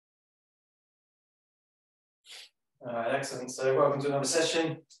Excellent. So welcome to another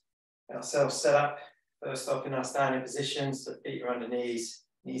session. Get ourselves set up. First off in our standing position, so feet are under knees,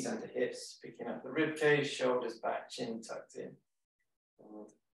 knees under hips, picking up the rib cage, shoulders back, chin tucked in. And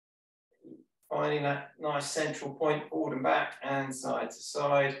finding that nice central point forward and back and side to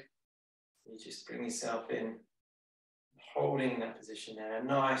side. You just bring yourself in, holding that position there.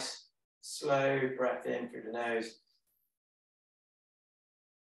 Nice, slow breath in through the nose.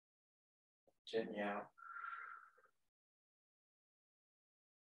 Gently out.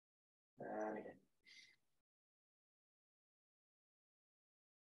 And again.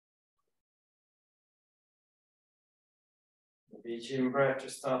 With each in-breath,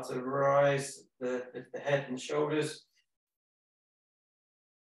 just start to rise, lift the head and shoulders.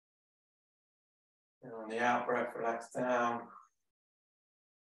 And on the out-breath, relax down.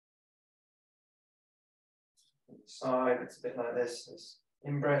 On the side, it's a bit like this. This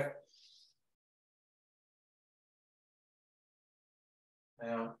in-breath.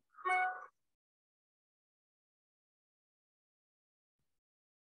 Out.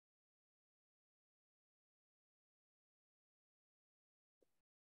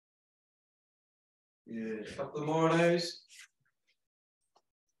 Good. A couple more of those.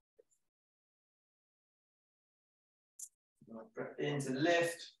 Breath in to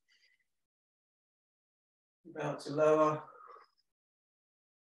lift. About to lower.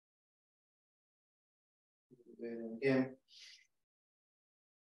 Again.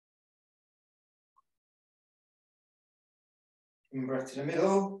 In breath to the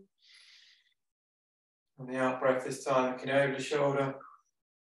middle. On the out breath this time, looking over the shoulder.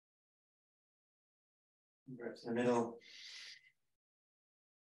 In breath to the middle.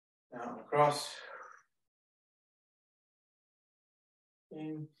 Out and across.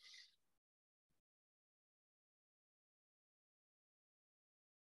 In.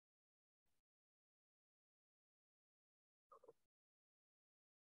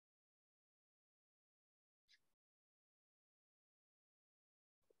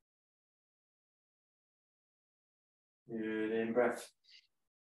 Good, in breath.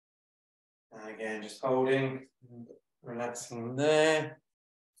 And again, just holding, relaxing there.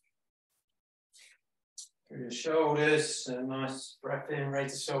 Through your shoulders, a nice breath in,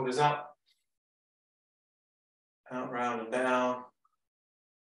 raise the shoulders up. Out, round and down.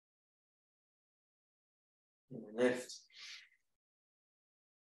 Lift.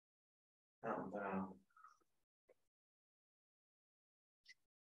 Out and down.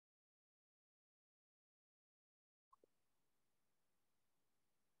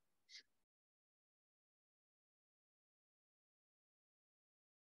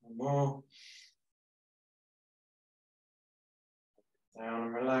 One more. Down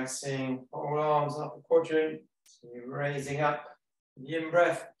and relaxing. Whole arms up the quadrant. So you're raising up the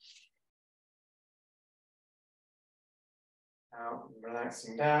in-breath. Out and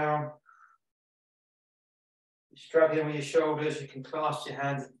relaxing down. If you're struggling with your shoulders, you can clasp your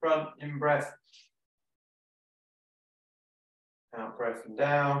hands in front, in-breath. Out breath and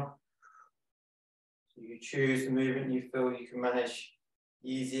down. So you choose the movement you feel you can manage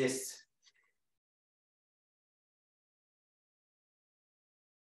easiest.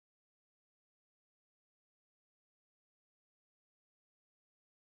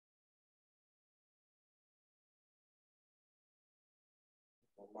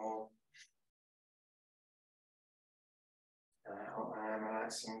 One more. Out and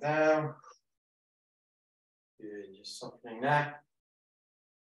relaxing down. Good, just softening that.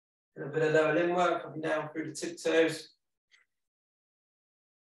 A little bit of lower limb work, coming down through the tiptoes.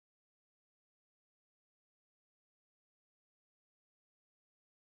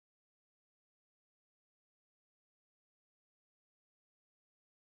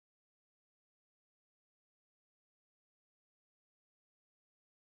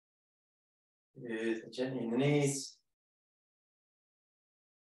 Good, gently in the knees.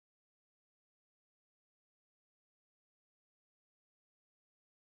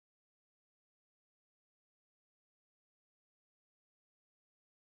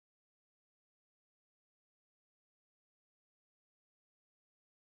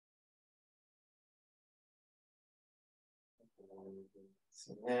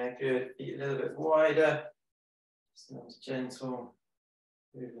 So there, good. Feet a little bit wider. Just nice gentle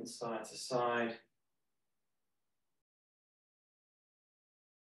movement side to side.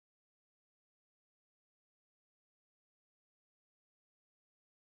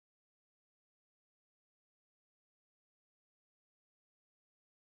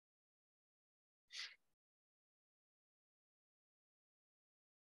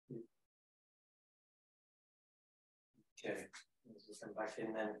 Okay, Come back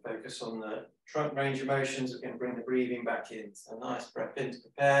in then, focus on the trunk range of motions. We're going to bring the breathing back in. So nice breath in to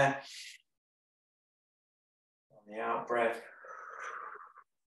prepare. On the out breath.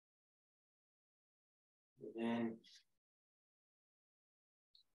 Breathe in.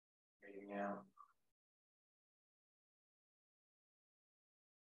 Breathing out.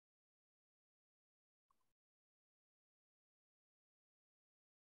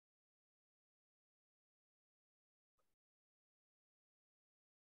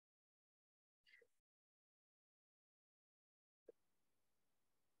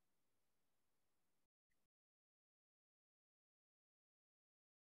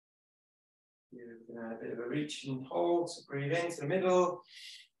 You're going to have a bit of a reach and hold. So breathe into the middle.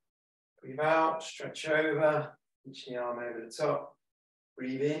 Breathe out, stretch over, reach the arm over the top.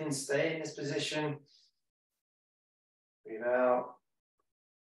 Breathe in, stay in this position. Breathe out.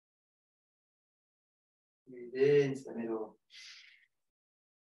 Breathe into the middle.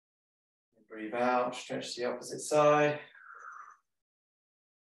 And breathe out, stretch the opposite side.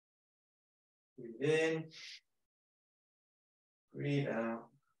 Breathe in. Breathe out.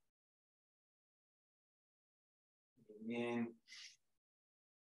 Breathe in.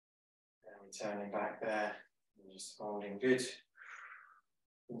 And returning back there. And just holding good.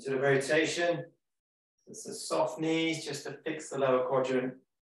 Into the rotation. It's the soft knees just to fix the lower quadrant.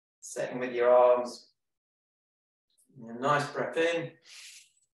 Setting with your arms. And a nice breath in.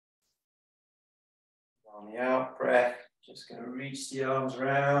 On the out breath, just going to reach the arms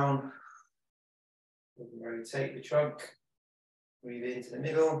around. Rotate the trunk. Breathe into the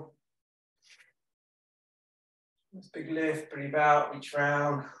middle. Nice big lift, breathe out, reach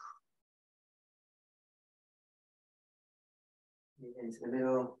round. Breathe into the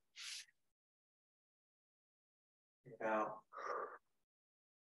middle. Breathe out.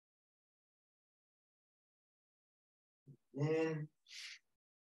 In.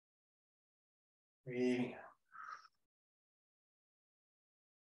 Breathing out.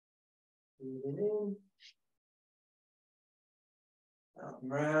 Breathing in. Out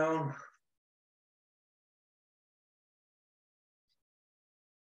and round.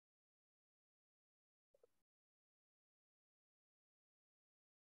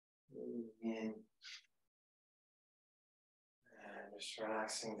 Breathing in. And just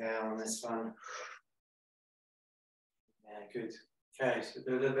relaxing down on this one. Yeah, good. Okay, so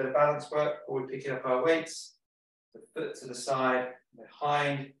do a little bit of balance work before we pick up our weights. The foot to the side,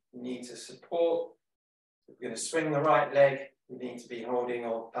 behind, you need to support. If we're going to swing the right leg, we need to be holding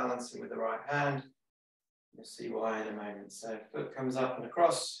or balancing with the right hand. You'll see why in a moment. So foot comes up and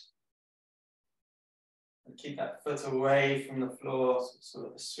across. And keep that foot away from the floor, so sort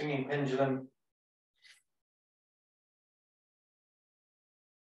of a swinging pendulum.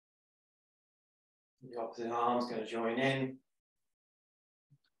 The opposite arm's going to join in.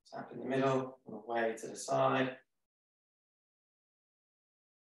 Tap in the middle, and away to the side.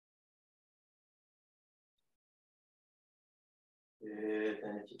 Good,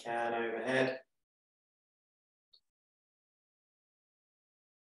 then if you can, overhead.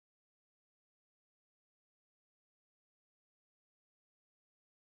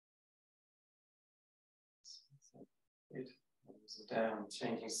 Good. Arms are down,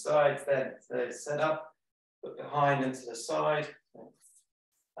 changing sides then. So set up, put behind and to the side.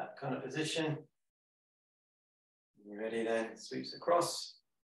 That kind of position. You ready then? Sweeps across.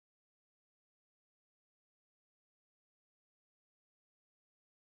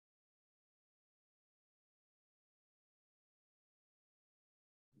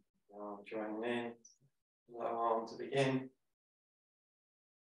 Arm joining in. Low arm to begin.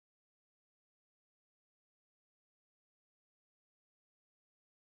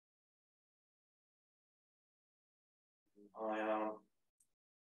 High arm.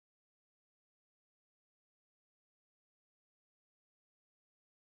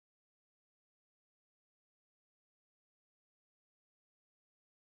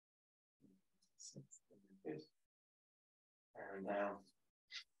 Good. And down.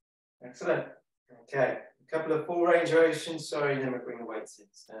 Excellent. Okay, a couple of full range rotations. Sorry, then we bring the weights in.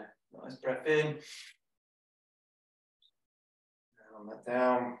 So nice breath in. Arm that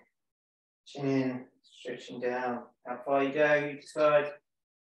down. Chin in, stretching down. How far you go, you decide.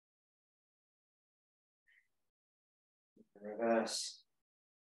 Reverse.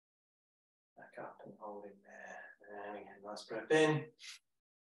 Back up and hold it there. There we go. Nice breath in.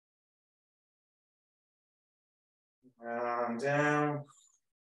 Arm down.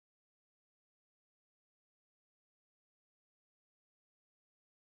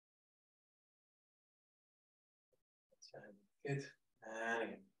 Good. And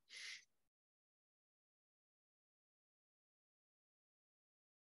again.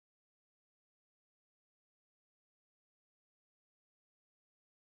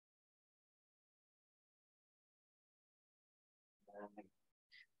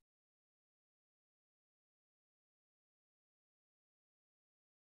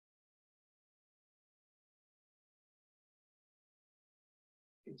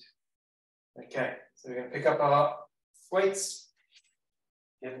 Good. Okay, so we're going to pick up our weights.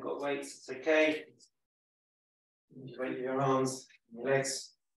 If you haven't got weights, it's okay. You weight your arms and your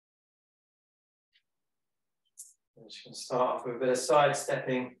legs. I'm just going to start off with a bit of side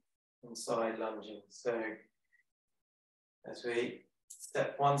stepping and side lunging. So as we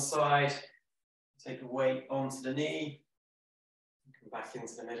step one side, take a weight onto the knee, come back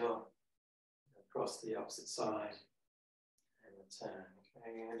into the middle, across the opposite side, and return.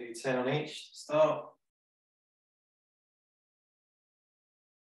 Okay, we're going to do 10 on each to start.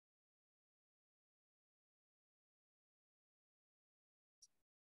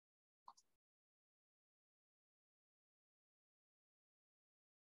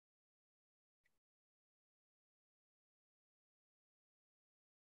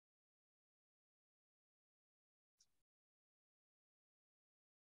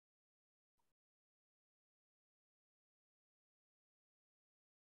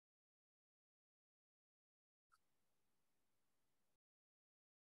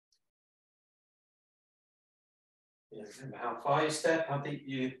 Yeah, remember how far you step, how deep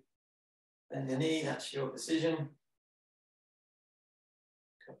you bend the knee, that's your decision.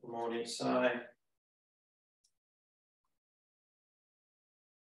 A couple more on each side.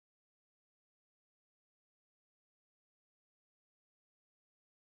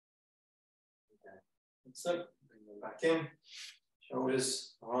 Okay. So, bring them back in.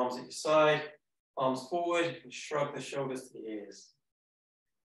 Shoulders, arms at your side, arms forward, and shrug the shoulders to the ears.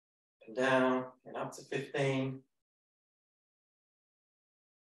 And down, and up to 15.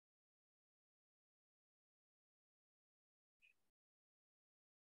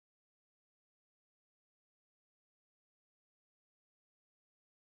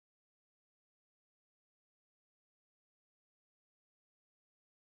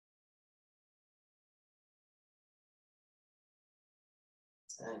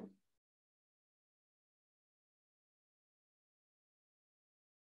 And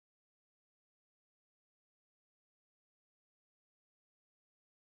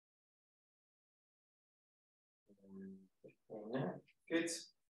 15 now. Good.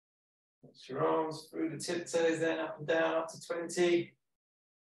 Lift your arms through the tiptoes, then up and down, up to 20.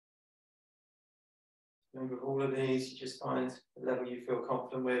 Remember, with all of these, you just find the level you feel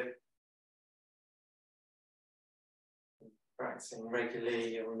confident with. Practicing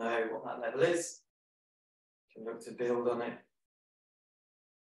regularly, you'll know what that level is. You can look to build on it.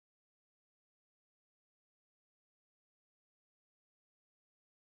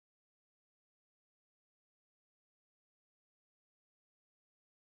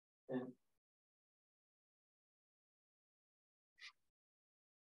 And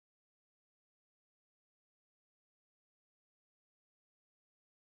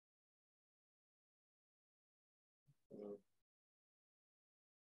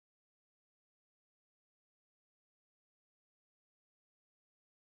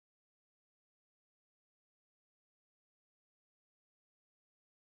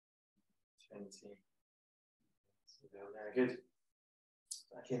 20. So very good.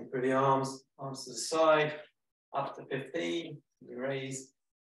 Back in through the arms, arms to the side, up to 15. You raise,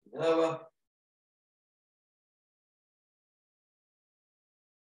 lower.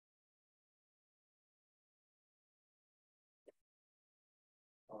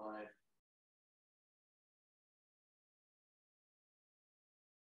 5.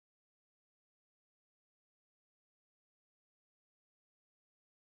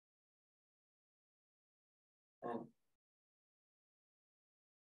 And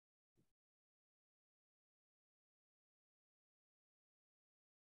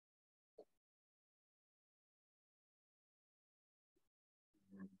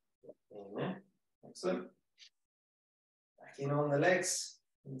 15 there. Excellent. Back in on the legs,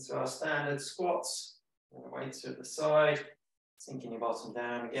 into our standard squats. Weights at the side, sinking your bottom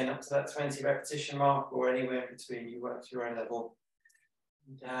down. Again, up to that 20 repetition mark or anywhere in between, you work to your own level.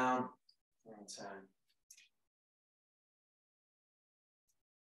 Down and turn.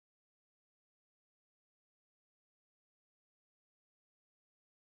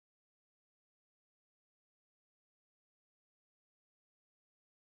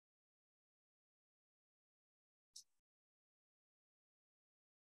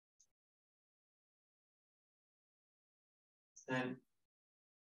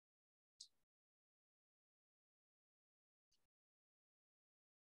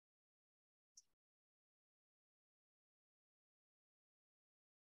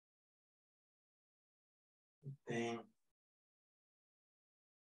 Then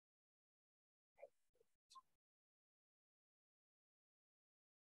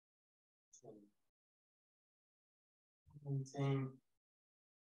 19.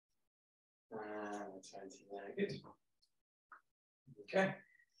 And 20 there, good. Okay,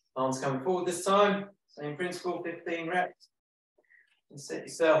 arms coming forward this time. Same principle, 15 reps. And set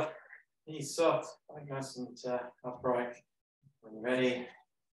yourself, knees soft, quite nice and upright. When you're ready,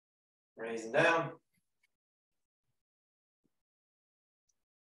 raising down.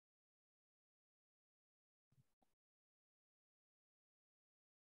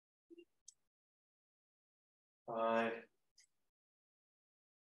 Five.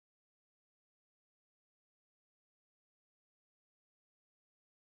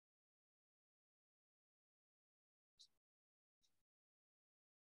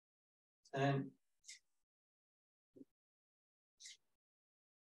 10.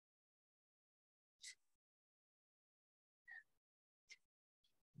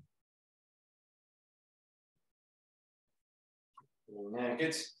 Now,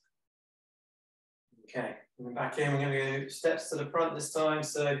 good. Okay, and back in, we're going to go steps to the front this time.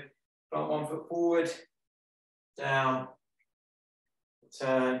 So front 1 foot forward, down,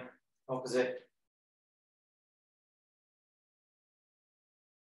 turn, opposite.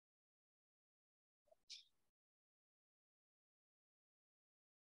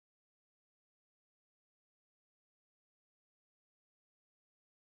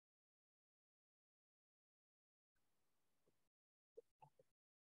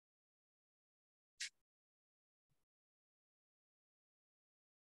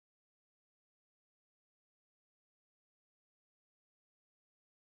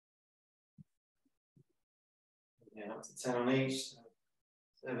 Yeah, up to 10 on each.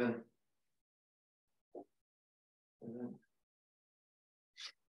 7. 7.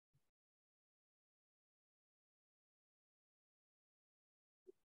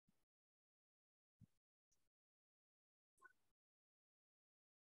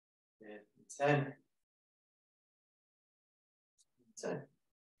 10. 10.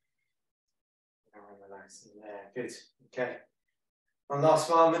 And relaxing there, good. Okay. One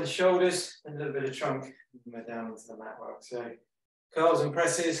last one with the shoulders, and a little bit of trunk, and we're down into the mat work. So curls and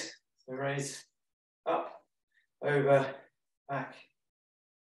presses, so raise up, over, back,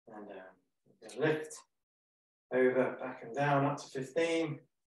 and down. Lift, over, back and down, up to 15.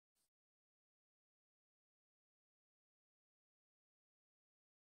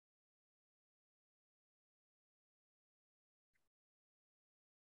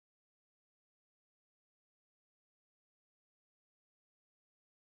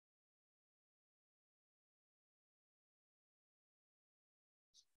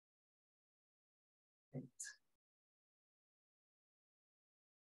 Eight.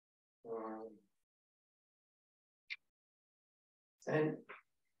 9. 10.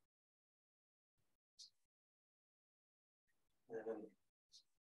 11.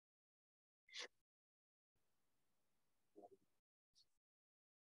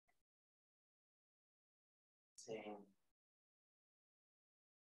 10.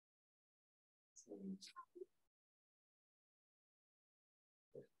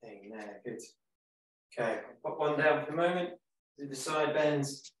 15 there, good. Okay, I'll pop one down for a moment, do the side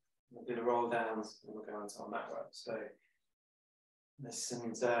bends, we'll do the roll downs, and we'll go on to our mat work. So,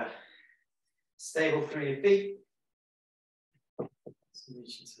 listen, stable through your feet. So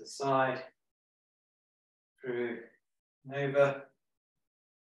reaching to the side, through and over.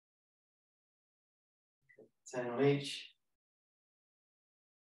 10 on each.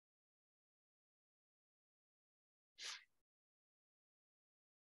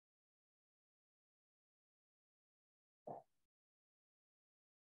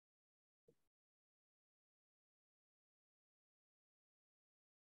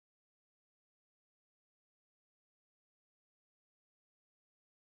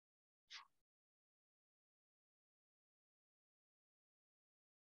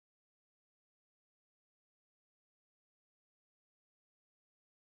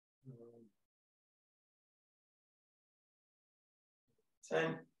 Um,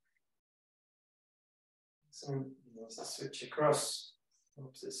 10. So let's switch across,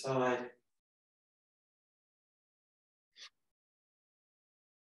 opposite side.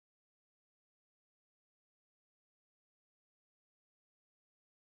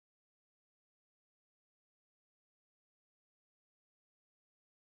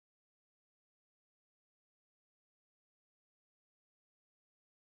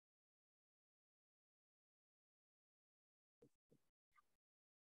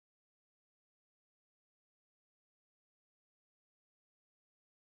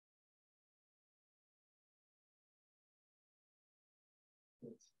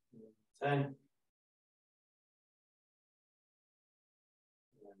 Ten.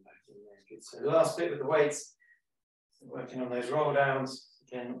 back in there. Good. So last bit with the weights, working on those roll downs.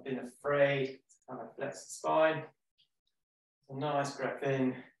 Again, not being afraid to kind of flex the spine. A nice breath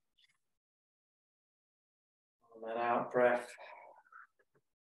in. And then out breath.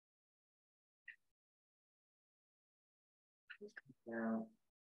 Down.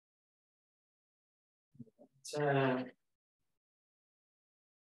 Turn.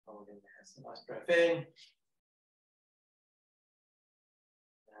 Holding there. So nice breath in.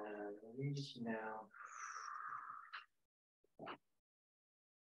 And release now.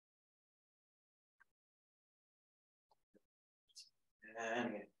 And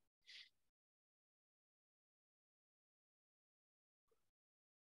again.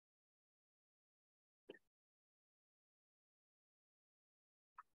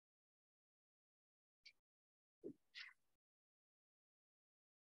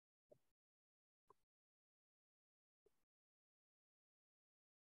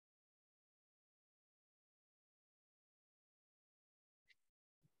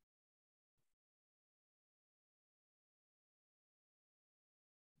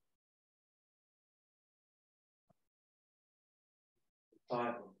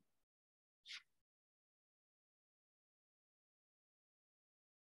 Bible.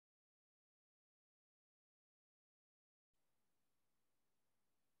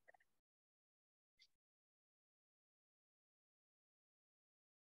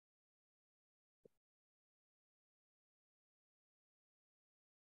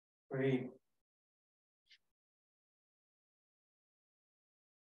 Breathe.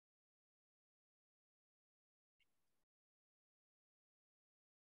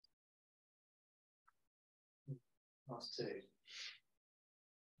 Last two.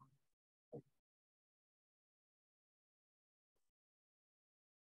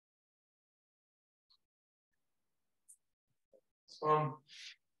 Last one.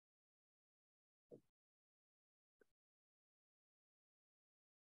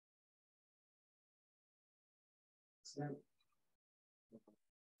 Excellent.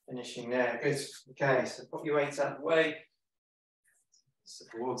 Finishing there. Good. Okay, so put your weights out of the way. Sip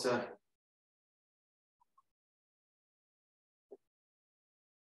of water.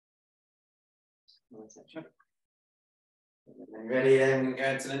 And ready, then we'll go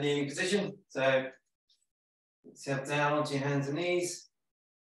into the kneeling position. So sit down onto your hands and knees.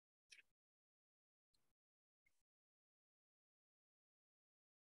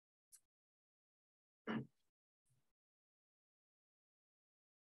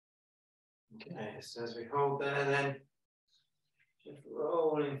 Okay, so as we hold there, then just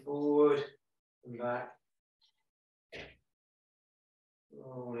rolling forward and back.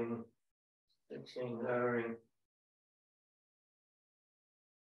 Rolling, fixing, lowering.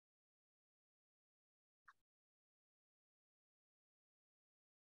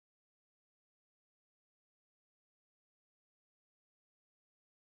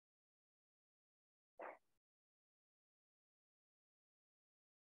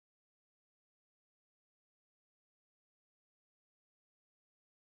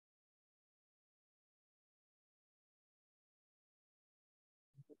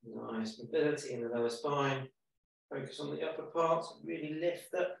 Nice mobility in the lower spine. Focus on the upper parts. Really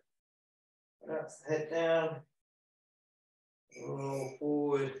lift up. Relax the head down. Roll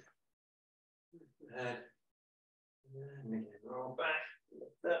forward. Head. And again, roll back.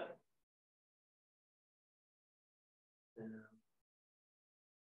 Lift up. Down.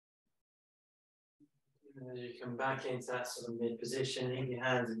 And as you come back into that sort of mid position, leave your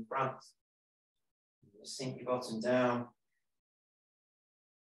hands in front. Sink your bottom down.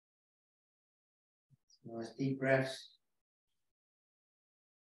 Nice deep breaths.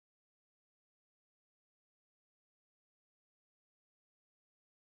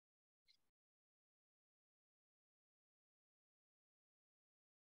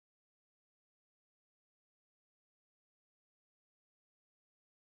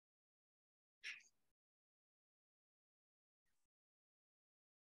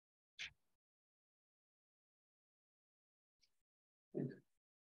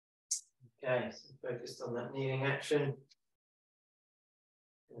 Okay, so focused on that kneeling action.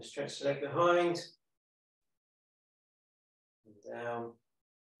 Going to stretch the leg behind. And down.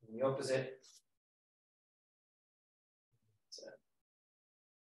 And the opposite. So.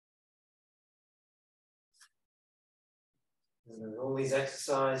 And with all these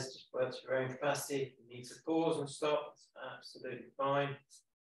exercises, just work to your own capacity. If you need to pause and stop, it's absolutely fine.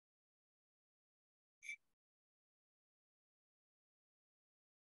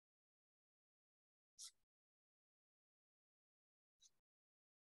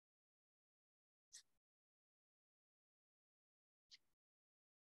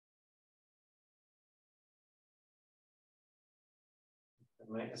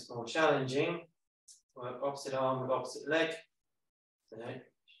 make this more challenging. Work opposite arm with opposite leg. So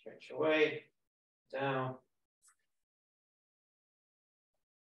stretch away, down.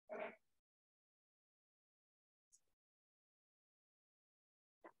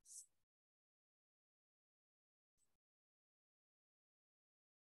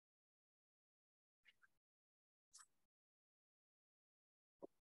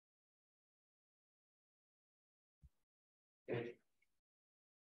 Good.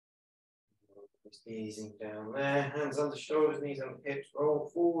 Just easing down there, hands on the shoulders, knees on the hips, roll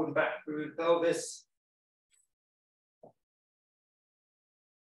forward and back through the pelvis.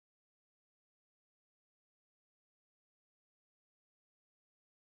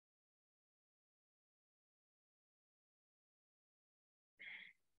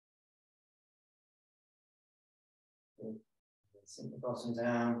 Sink the bottom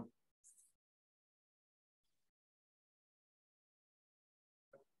down.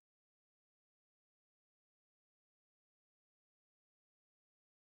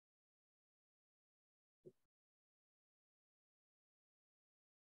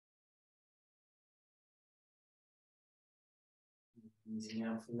 Easing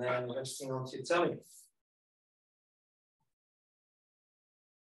out from there and resting onto your tummy.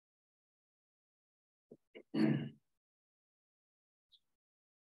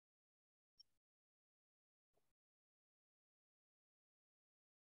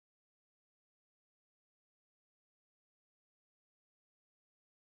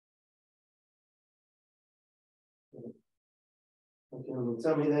 Looking on the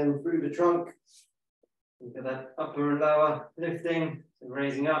tummy then through the trunk. Look at that upper and lower lifting and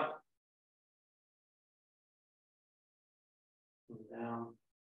raising up. And down.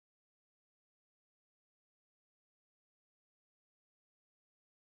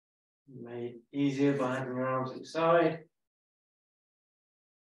 Made easier by having your arms at your side.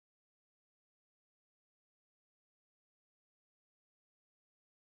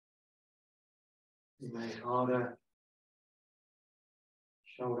 Made harder.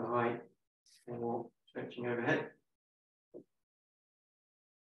 Shoulder height or stretching overhead.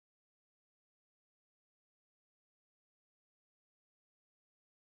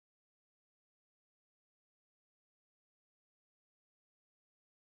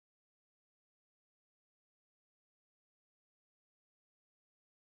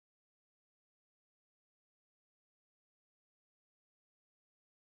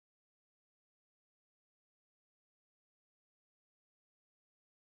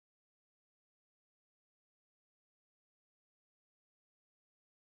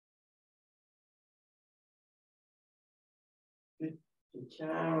 If you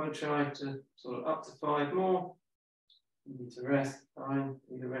can, we'll try to sort of up to 5 more. You need to rest, fine.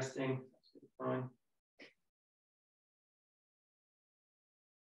 Either resting, fine.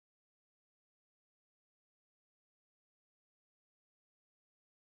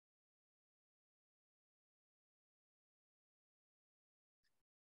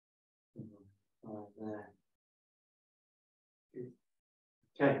 Right there. Good.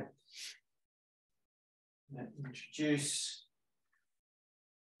 Okay. Let's introduce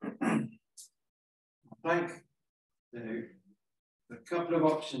plank. So a couple of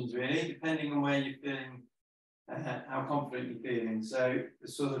options really, depending on where you're feeling, how confident you're feeling. So the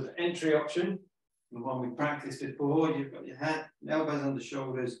sort of entry option, the one we practiced before, you've got your elbows on the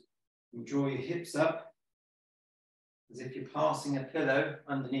shoulders, you draw your hips up as if you're passing a pillow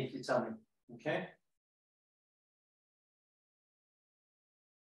underneath your tummy, okay?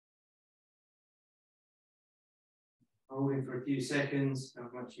 Holding for a few seconds, how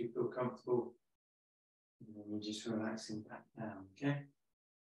much you feel comfortable. And then you're just relaxing back down, okay?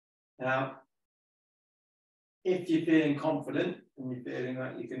 Now, if you're feeling confident and you're feeling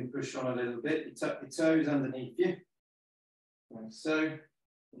like you can push on a little bit, you tuck your toes underneath you, like so,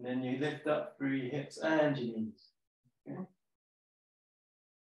 and then you lift up through your hips and your knees, okay?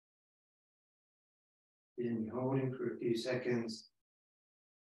 Then you're holding for a few seconds,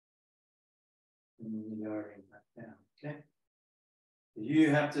 and then you're lowering back down, okay?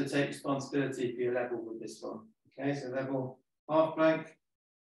 You have to take responsibility for your level with this one, okay? So level half plank,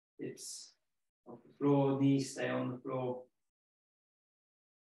 hips off the floor, knees stay on the floor.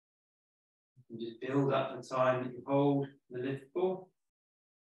 And just build up the time that you hold the lift for.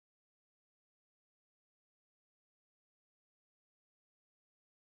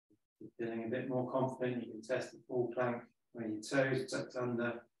 If you're feeling a bit more confident, you can test the full plank where your toes tucked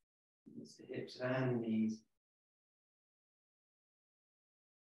under, it's the hips and the knees.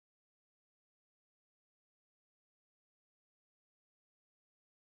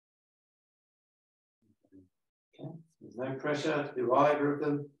 Okay, There's no pressure to do either of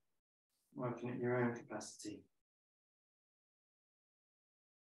them, working at your own capacity.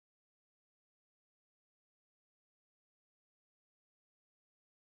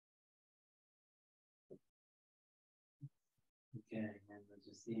 Okay, and we're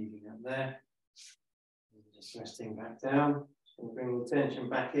just easing up there. And just resting back down. Just going to bring the tension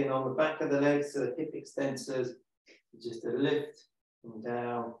back in on the back of the legs, so the hip extensors. Just a lift and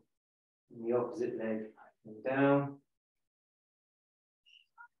down, and the opposite leg and down.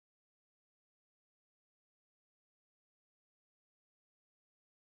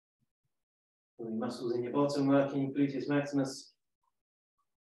 Pulling muscles in your bottom working, gluteus maximus.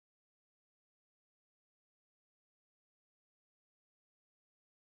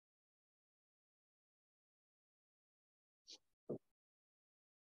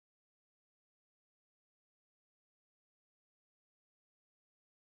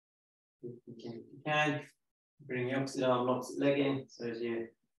 If you can, bring the opposite arm, opposite leg in. So as you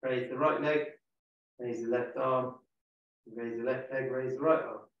raise the right leg, raise the left arm, raise the left leg, raise the right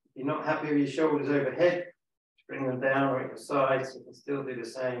arm. If you're not happy with your shoulders overhead, just bring them down or at your sides. You can still do the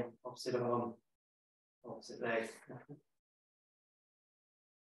same, opposite arm, opposite leg.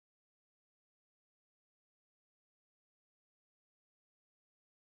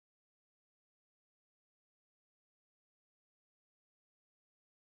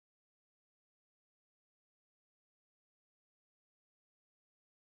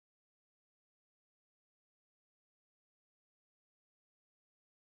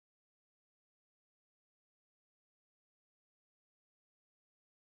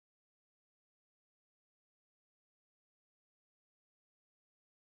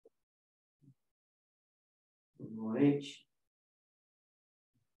 One each.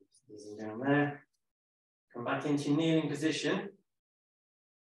 Easing down there. Come back into kneeling position.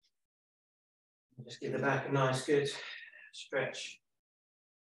 Just give the back a nice good stretch.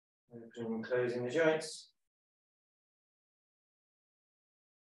 Opening and closing the joints.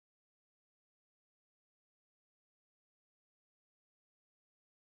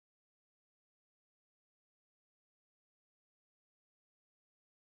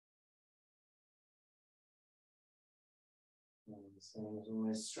 And same as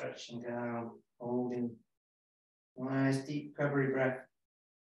always, stretching down, holding. Nice deep recovery breath.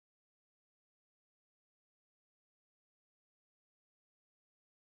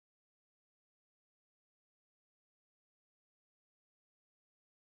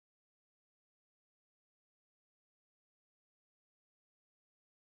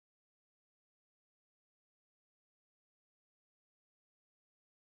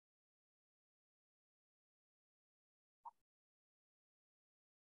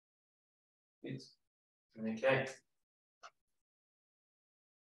 Good. Okay.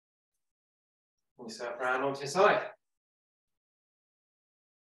 Pull yourself around onto your side.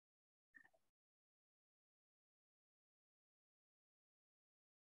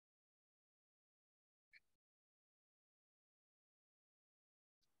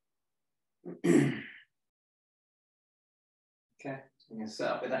 Okay, so we're going to set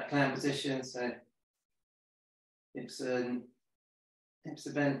up with that clown position. So hips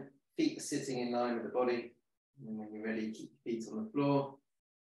are bent, feet are sitting in line with the body. And when you're ready, keep your feet on the floor.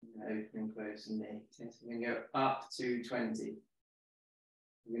 Open and close the knee. Okay, so we're going to go up to 20.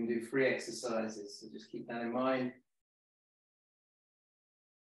 We're going to do 3 exercises, so just keep that in mind.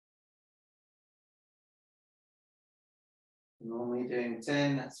 Normally doing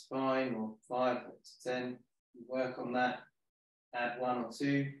 10, that's fine, or 5 up to 10. Work on that, add 1 or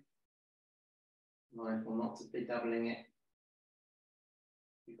 2. Mindful not to be doubling it.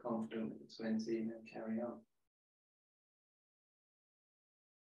 Be confident with the 20 and then carry on.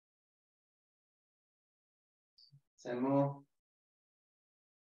 Ten more.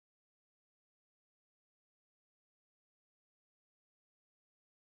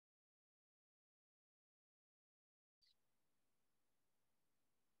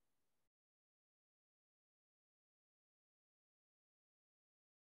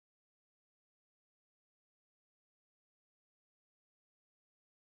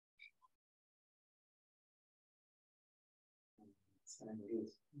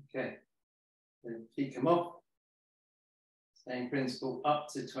 Okay, then feet come off. Same principle, up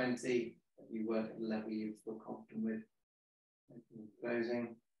to 20, but you work at the level you feel confident with. Opening,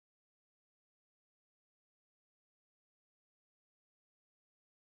 closing.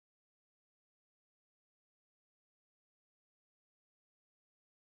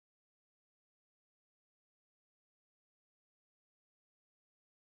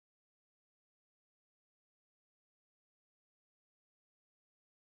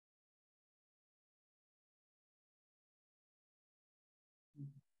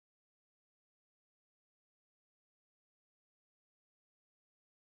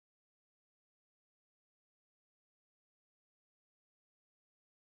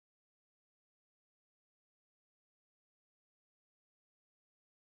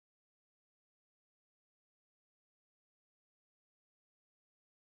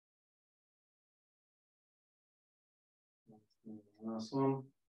 Last one.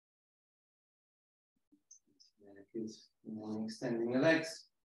 Good. And extending the legs.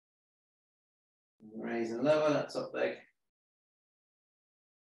 Raise and lower that top leg.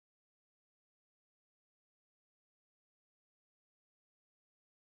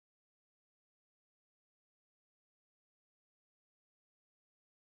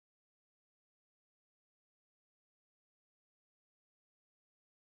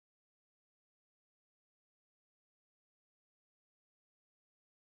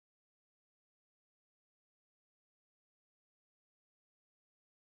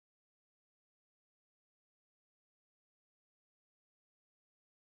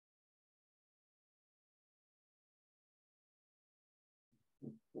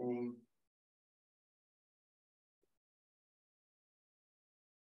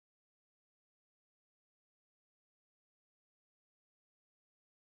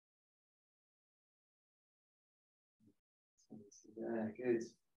 Good.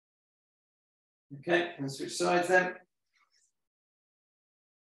 Okay, and switch sides then.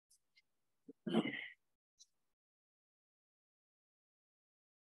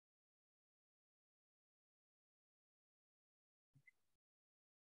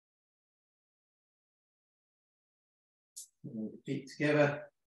 Feet together,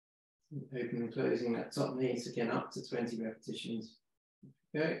 opening and closing that top knee, so again up to 20 repetitions.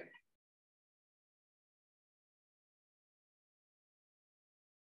 Okay.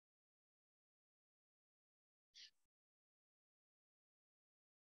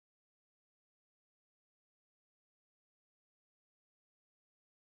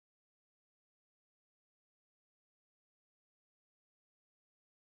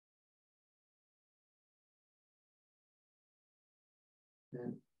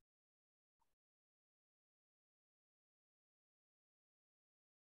 And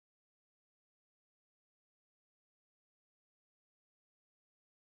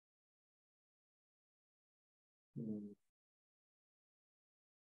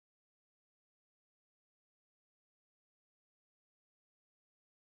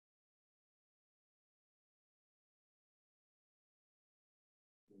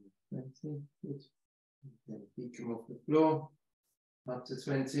good. Then feet come off the floor, up to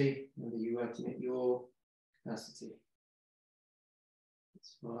 20, and you're working at your capacity.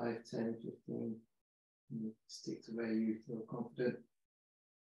 It's 5, 10, 15. Stick to where you feel confident.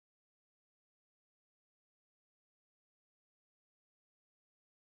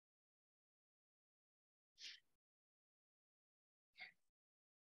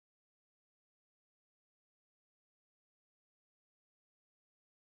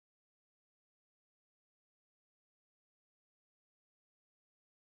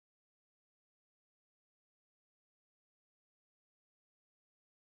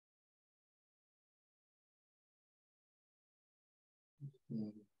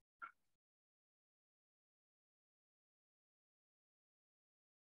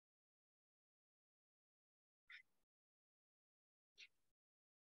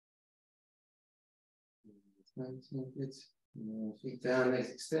 Good. Feet down, legs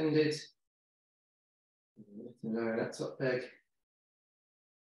extended. Lift and lower that top leg.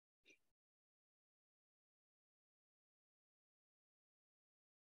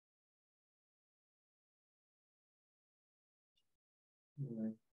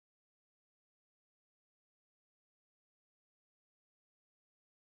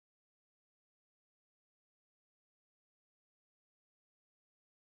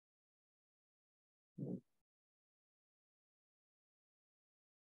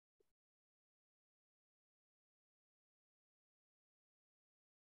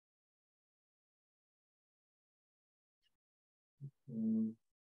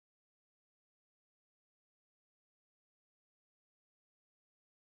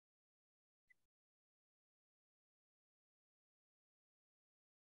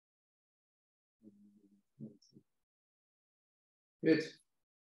 Good.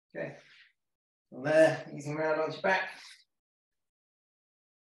 Okay. From there, easing around onto your back.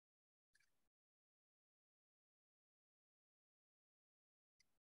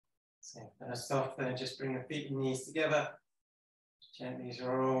 So first off, then just bring the feet and knees together. Gently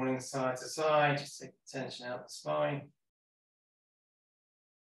rolling side to side, just take the tension out the spine.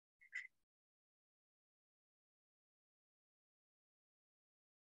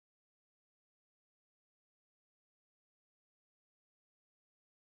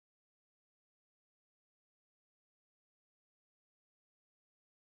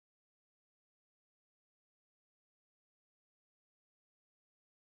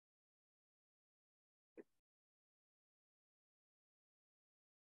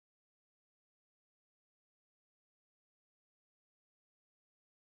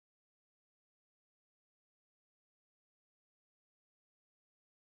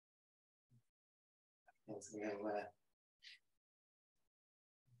 into the middle there.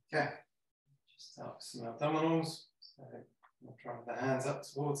 Okay, just start with some abdominals. So we'll try with the hands up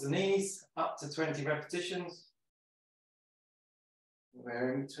towards the knees, up to 20 repetitions.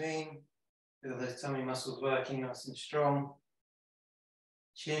 We're in between. Feel those tummy muscles working nice and strong.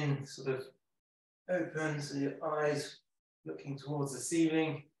 Chin sort of open, so your eyes looking towards the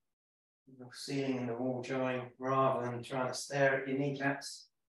ceiling. The ceiling and the wall join rather than trying to stare at your kneecaps.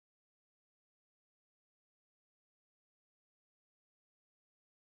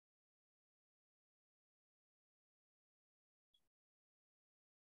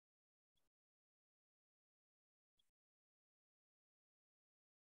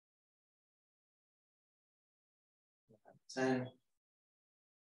 Ten.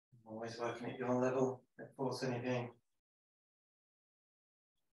 Always working at your level. Don't force anything.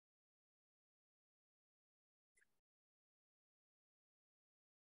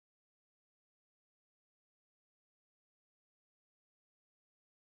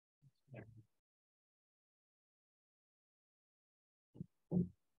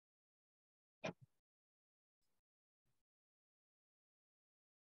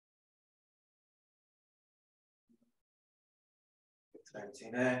 Good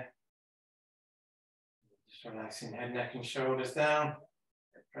 20 there. Just relaxing head, neck, and shoulders down.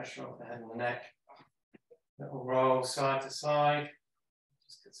 Get pressure off the head and the neck. Little roll side to side.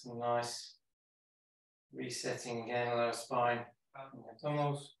 Just get some nice resetting again, lower spine.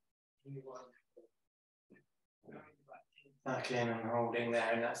 Abdominals. Back in and holding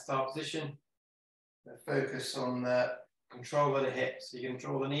there in that start position. Focus on the control of the hips. So you can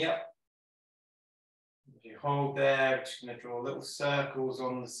draw the knee up. If you hold there, we're just going to draw little circles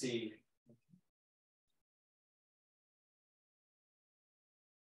on the ceiling.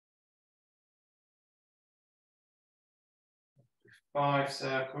 5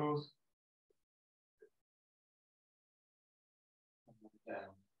 circles. Down.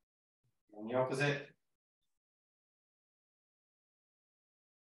 And the opposite.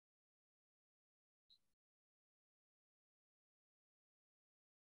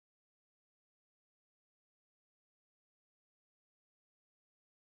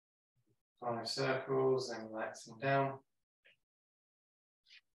 5 circles and relaxing down.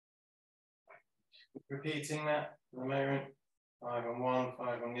 Repeating that for the moment. 5 on one,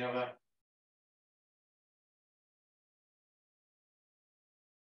 5 on the other.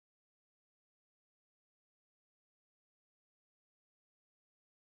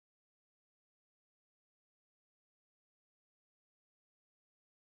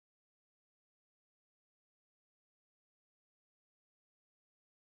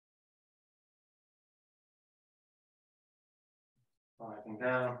 Sliding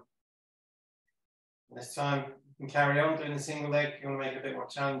down. This time you can carry on doing a single leg. If you want to make it a bit more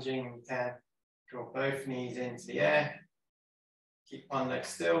challenging, you can draw both knees into the air. Keep one leg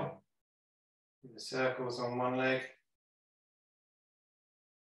still. Do the circles on one leg.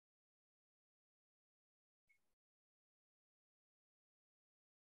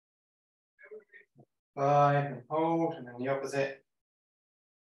 5 and hold, and then the opposite.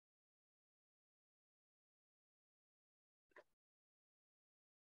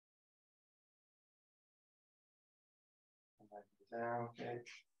 Down, good.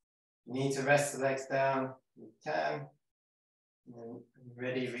 You need to rest the legs down, you can. And then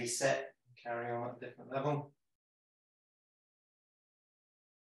ready, reset, carry on at a different level.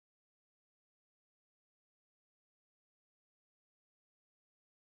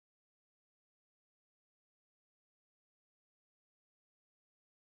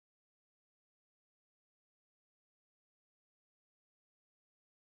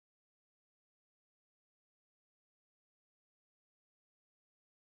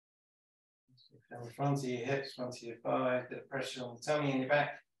 Feel the front of your hips, front of your thighs, bit of pressure on the tummy and your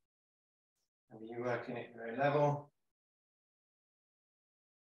back. And you working at your own level.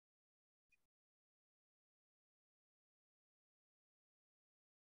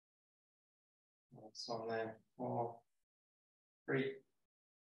 That's on then. 4, 3,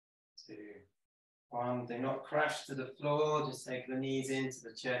 2, 1. Do not crash to the floor. Just take the knees into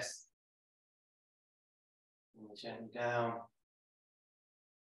the chest. And gently down.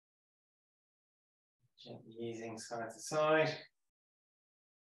 Gently easing side to side.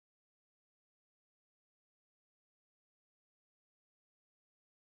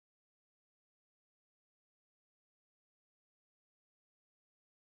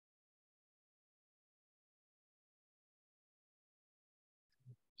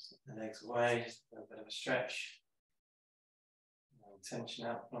 The legs away, just a little bit of a stretch. And tension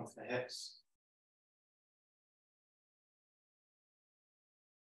out onto the hips.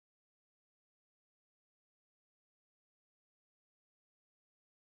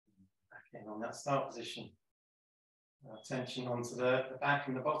 in on that start position. Tension onto the back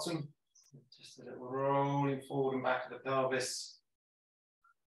and the bottom. Just a little rolling forward and back of the pelvis.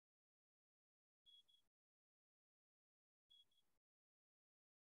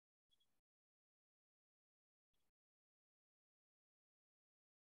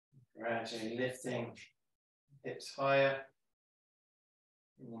 Gradually lifting hips higher.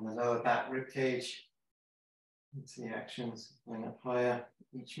 And the lower back rib cage. Into the actions, going up higher.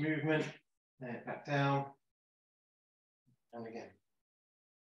 Each movement, back down. And again.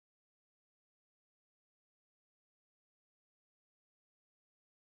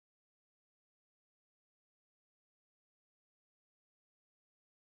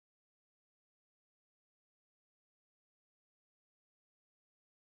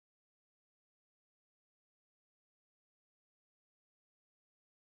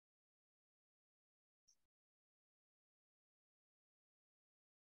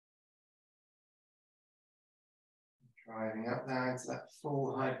 Driving up now into that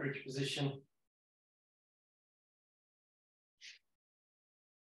full high bridge position.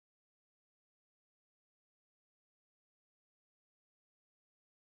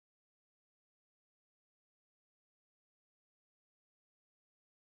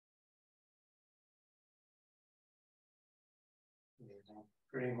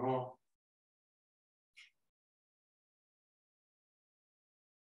 Three more.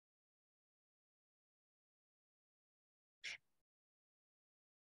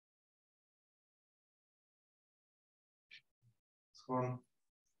 One.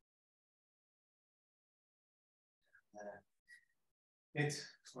 Good.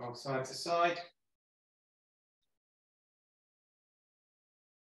 Well, side to side.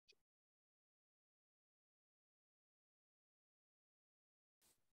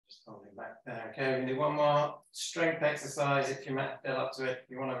 Just holding back there. Okay, we're going to do one more strength exercise. If your mat fell up to it, if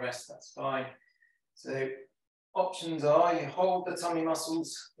you want to rest, that's fine. So options are you hold the tummy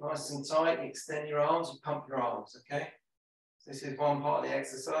muscles nice and tight, you extend your arms, you pump your arms, okay? So this is one part of the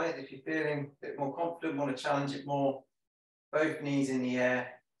exercise. If you're feeling a bit more confident, want to challenge it more, both knees in the air,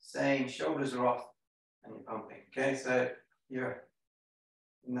 same, shoulders are off, and you're pumping, okay? So you're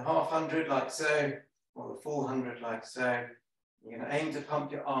in the half 100 like so, or the full 100 like so. You're going to aim to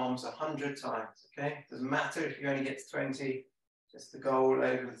pump your arms 100 times, okay? Doesn't matter if you only get to 20, just the goal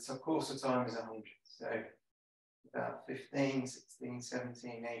over the course of time is 100. So about 15, 16,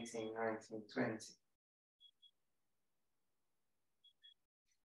 17, 18, 19, 20.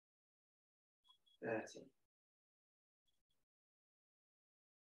 30.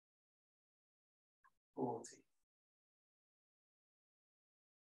 40.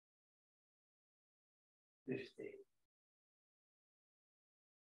 50.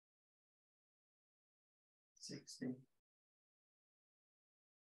 60.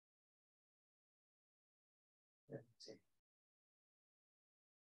 70.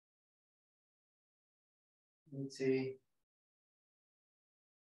 80.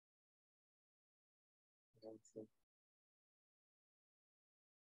 90.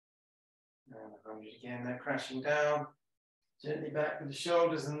 And 100 again. They're crashing down. Gently back with the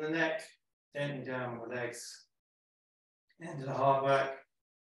shoulders and the neck. Gently down with the legs. End of the hard work.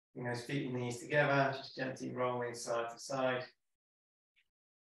 Bring those feet and knees together. Just gently rolling side to side.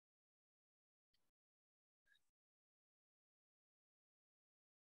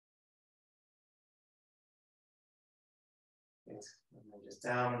 Good. And then just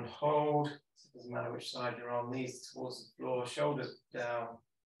down and hold. So it doesn't matter which side you're on. Knees towards the floor, shoulders down.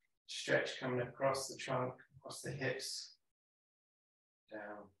 Stretch coming across the trunk, across the hips. Down.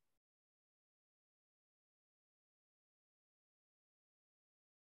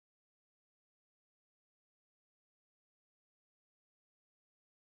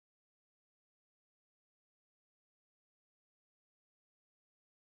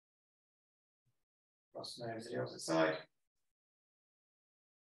 Cross and over to the opposite side.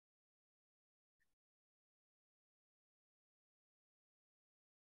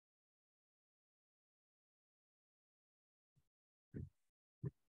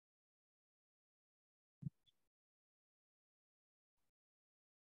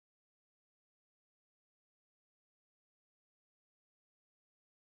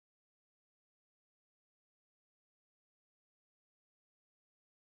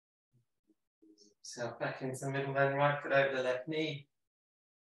 So back into the middle, then right foot over the left knee.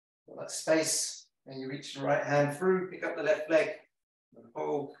 Got that space, and you reach the right hand through, pick up the left leg, and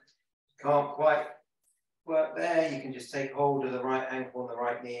hold. Can't quite work there, you can just take hold of the right ankle and the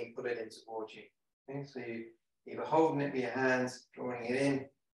right knee and put it in towards you. Okay, so you either holding it with your hands, drawing it in,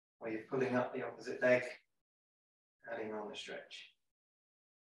 or you're pulling up the opposite leg, adding on the stretch.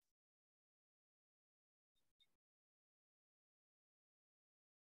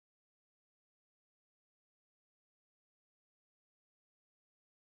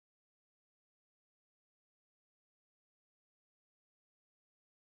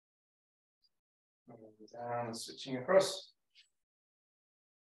 Down, switching across.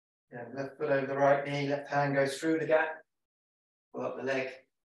 And left foot over the right knee, left hand goes through the gap. Pull up the leg.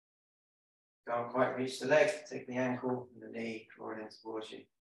 Can't quite reach the leg, take the ankle and the knee, draw it in towards you.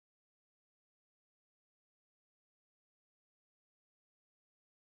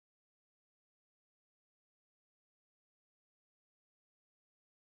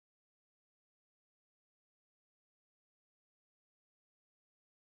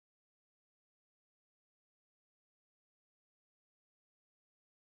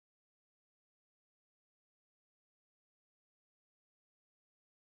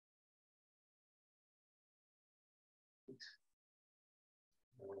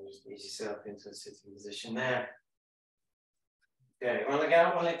 Just ease yourself into a sitting position there. Okay, one leg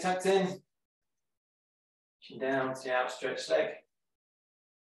out, one leg tucked in. Chin down to the outstretched leg.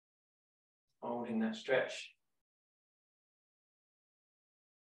 Holding that stretch.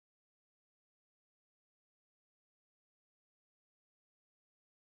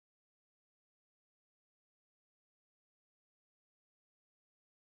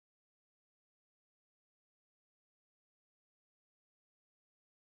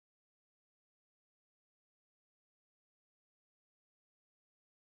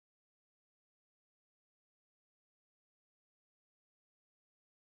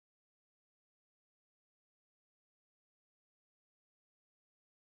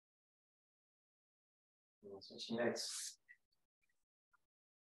 Switching legs.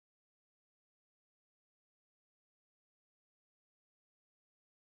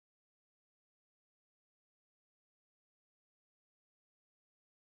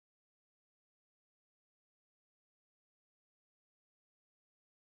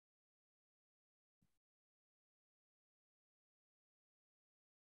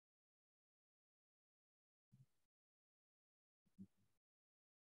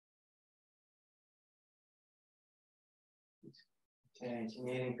 Okay,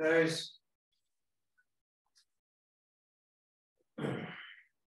 continuing close. So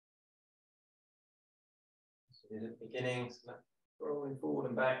at the beginning, so rolling forward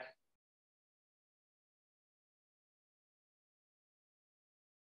and back.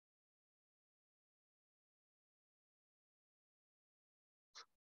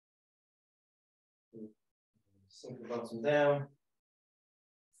 Sink the bottom down.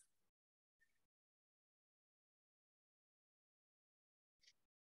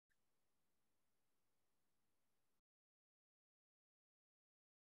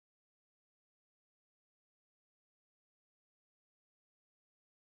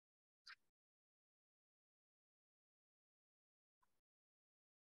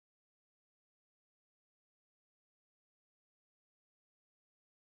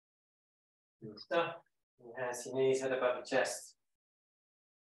 Good stuff. Hands to your knees, head above the chest.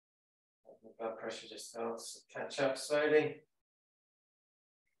 The blood pressure just starts to catch up slowly.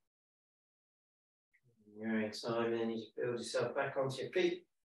 You're in time, then you just build yourself back onto your feet.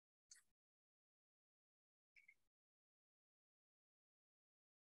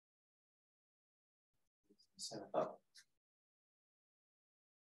 Yourself up.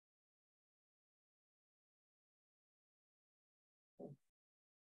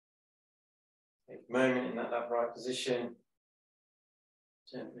 Take a moment in that upright position.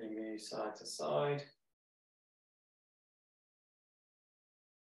 Gently move side to side.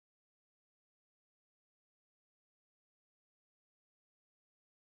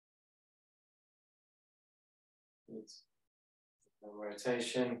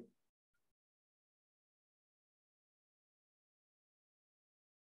 Rotation.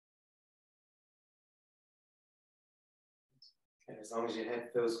 Okay, as long as your head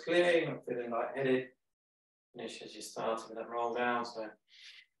feels clear, you're not feeling lightheaded. Finish as you started with that roll down. So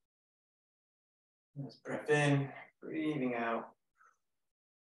let's breath in, breathing out.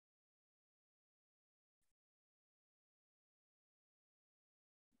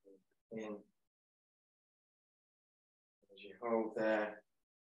 In. As you hold there,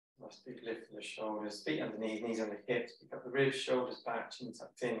 nice big lift of the shoulders, feet underneath, knees under hips, pick up the ribs, shoulders back, chin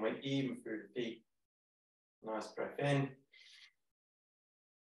tucked in, weight even through the feet. Nice breath in.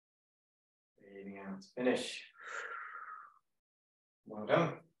 Breathing out to finish. Well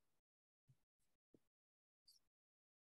done.